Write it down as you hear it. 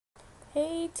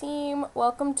Hey team,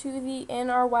 welcome to the In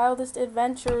Our Wildest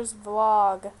Adventures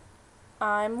vlog.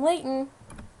 I'm Layton.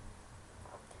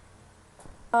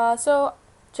 So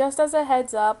just as a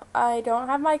heads up, I don't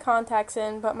have my contacts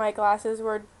in, but my glasses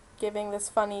were giving this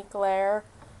funny glare.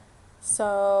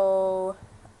 So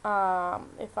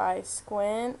if I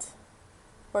squint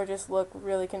or just look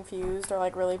really confused or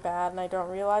like really bad and I don't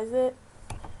realize it,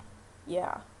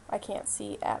 yeah, I can't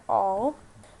see at all.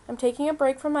 I'm taking a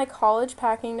break from my college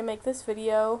packing to make this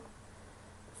video.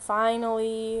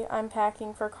 Finally, I'm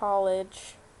packing for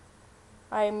college.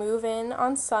 I move in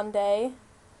on Sunday,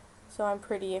 so I'm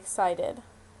pretty excited.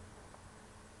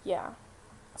 Yeah.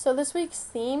 So this week's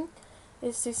theme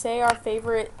is to say our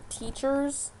favorite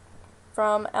teachers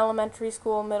from elementary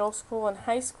school, middle school, and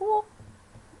high school.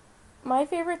 My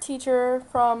favorite teacher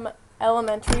from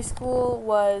elementary school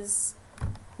was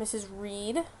Mrs.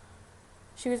 Reed.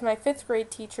 She was my 5th grade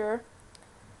teacher.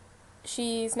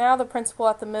 She's now the principal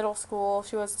at the middle school.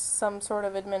 She was some sort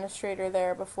of administrator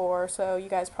there before, so you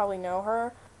guys probably know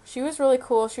her. She was really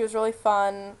cool. She was really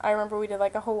fun. I remember we did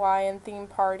like a Hawaiian themed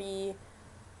party,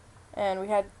 and we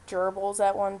had gerbils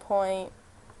at one point.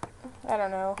 I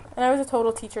don't know. And I was a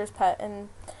total teacher's pet in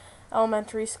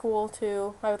elementary school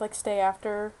too. I would like stay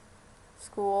after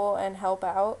school and help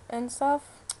out and stuff.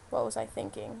 What was I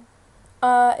thinking?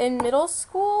 In middle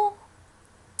school,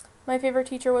 my favorite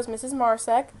teacher was Mrs.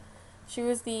 Marsek. She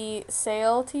was the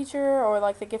SAIL teacher, or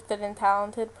like the Gifted and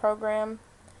Talented program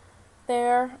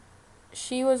there.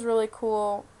 She was really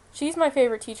cool. She's my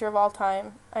favorite teacher of all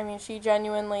time. I mean, she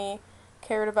genuinely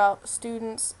cared about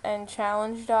students and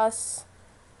challenged us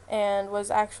and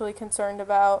was actually concerned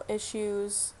about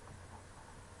issues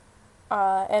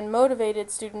and motivated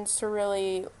students to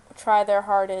really try their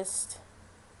hardest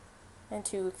and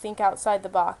to think outside the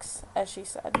box, as she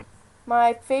said.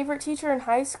 My favorite teacher in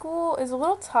high school is a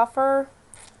little tougher.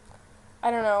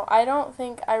 I don't know. I don't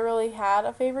think I really had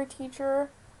a favorite teacher.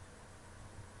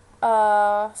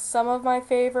 Some of my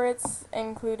favorites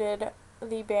included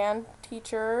the band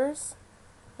teachers.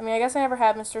 I mean, I guess I never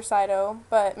had Mr. Saito,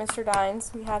 but Mr.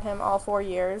 Dines, we had him all 4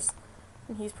 years,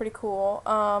 and he's pretty cool.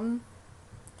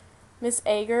 Miss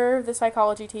Ager, the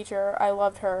psychology teacher, I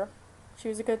loved her. She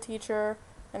was a good teacher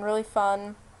and really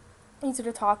fun, easy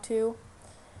to talk to.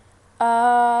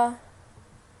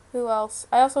 Who else?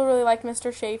 I also really liked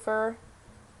Mr. Schaefer,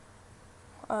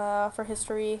 for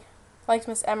history. Liked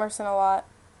Miss Emerson a lot.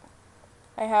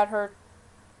 I had her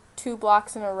 2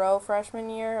 blocks in a row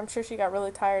freshman year. I'm sure she got really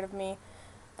tired of me,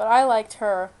 but I liked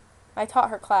her. I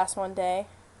taught her class one day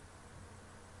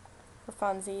for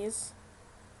funsies.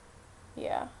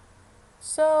 Yeah.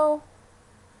 So,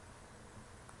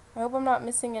 I hope I'm not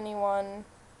missing anyone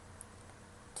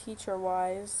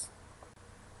teacher-wise.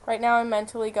 Right now I'm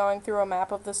mentally going through a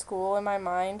map of the school in my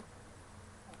mind,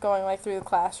 going like through the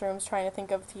classrooms, trying to think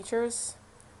of teachers.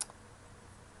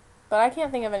 But I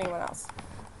can't think of anyone else.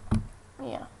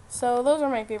 Yeah. So those are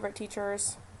my favorite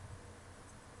teachers.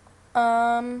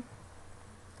 Yeah.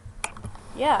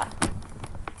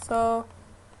 So,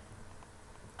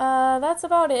 that's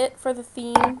about it for the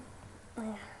theme.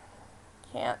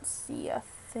 Can't see a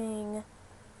thing.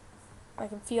 I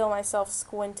can feel myself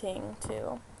squinting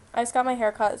too. I just got my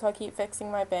hair cut, so I keep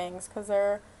fixing my bangs because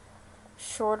they're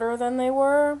shorter than they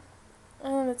were.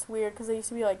 And it's weird because they used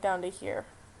to be like down to here.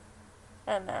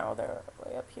 And now they're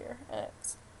way up here. And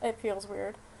it feels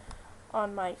weird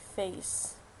on my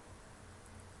face.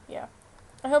 Yeah.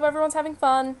 I hope everyone's having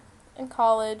fun in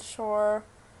college or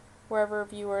wherever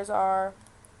viewers are.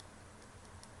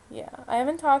 Yeah. I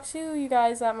haven't talked to you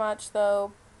guys that much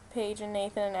though, Paige and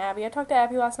Nathan and Abby. I talked to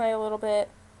Abby last night a little bit.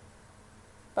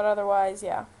 But otherwise,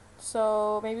 yeah.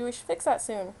 So maybe we should fix that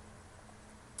soon.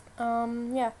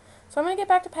 Yeah. So I'm gonna get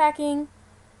back to packing.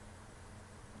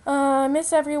 I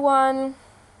miss everyone.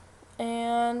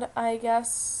 And I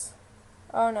guess,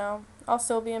 oh no, I'll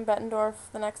still be in Bettendorf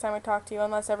the next time I talk to you,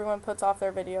 unless everyone puts off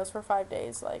their videos for 5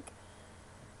 days, like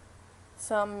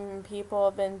some people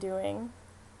have been doing.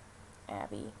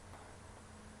 Abby.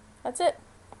 That's it.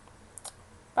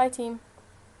 Bye, team.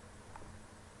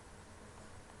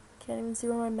 Can't even see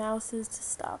where my mouse is to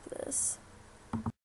stop this.